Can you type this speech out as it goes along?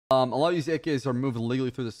A lot of these AKs are moving legally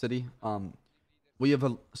through the city. We have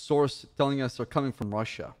a source telling us they're coming from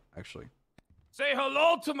Russia, actually. Say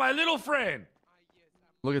hello to my little friend.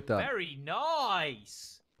 Look at that. Very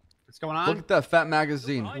nice. What's going on? Look at that fat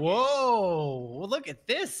magazine. Whoa! Well, look at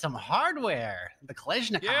this. Some hardware. The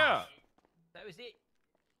Kalashnikov. Yeah. So is it?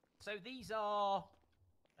 So these are.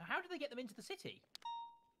 How do they get them into the city?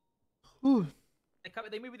 Whew.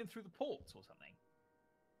 They move them through the ports or something.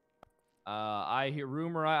 I hear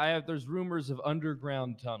rumor. There's rumors of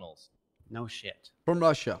underground tunnels. No shit. From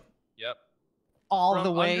Russia. Yep. All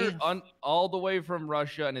the way. All the way from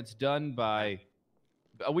Russia, and it's done by.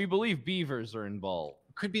 We believe beavers are involved.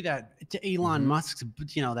 Could be that Elon Musk's,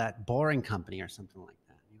 that boring company or something like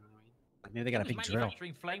that. You know what I mean? Like maybe they got a big drill.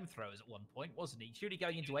 Manufacturing flamethrowers at one point, wasn't he? Surely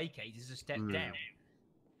going into AKs is a step down.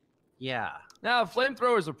 Yeah. Now, a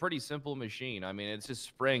flamethrower is a pretty simple machine. I mean, it's just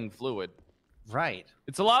spraying fluid. Right.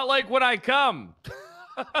 It's a lot like when I come.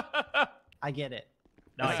 I get it.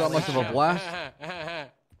 It's not much of a blast.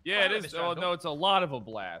 Yeah, it is. Oh, no, it's a lot of a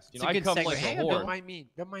blast. It's a I good come segue. like Hey, a Don't horde. mind me.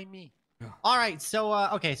 Don't mind me. All right. So,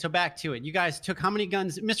 okay. So back to it. You guys took how many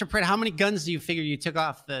guns? Mr. Pritt, how many guns do you figure you took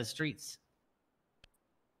off the streets?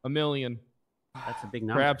 1 million. That's a big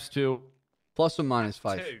number. Perhaps 2. Plus or minus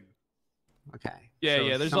 5. 2. Okay. Yeah, So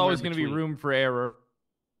yeah. There's somewhere always going to be between- room for error.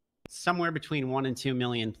 Somewhere between 1 and 2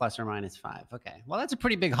 million, plus or minus 5. Okay. Well, that's a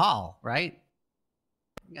pretty big haul, right?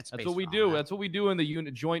 That's what we do. That's what we do in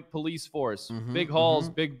the joint police force. Big hauls,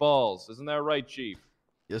 big balls. Isn't that right, Chief?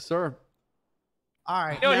 Yes, sir. All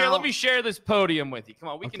right. Here, now- let me share this podium with you. Come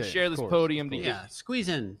on, we can Okay, share of this course, podium of together. Yeah, squeeze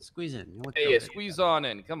in. Yeah, squeeze on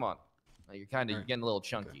in. Come on. You're getting a little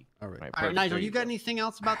chunky. All right. All right, perfect. Nigel, There you got go. anything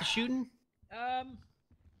else about the shooting? I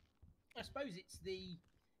suppose it's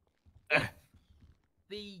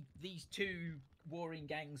these two warring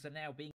gangs are now being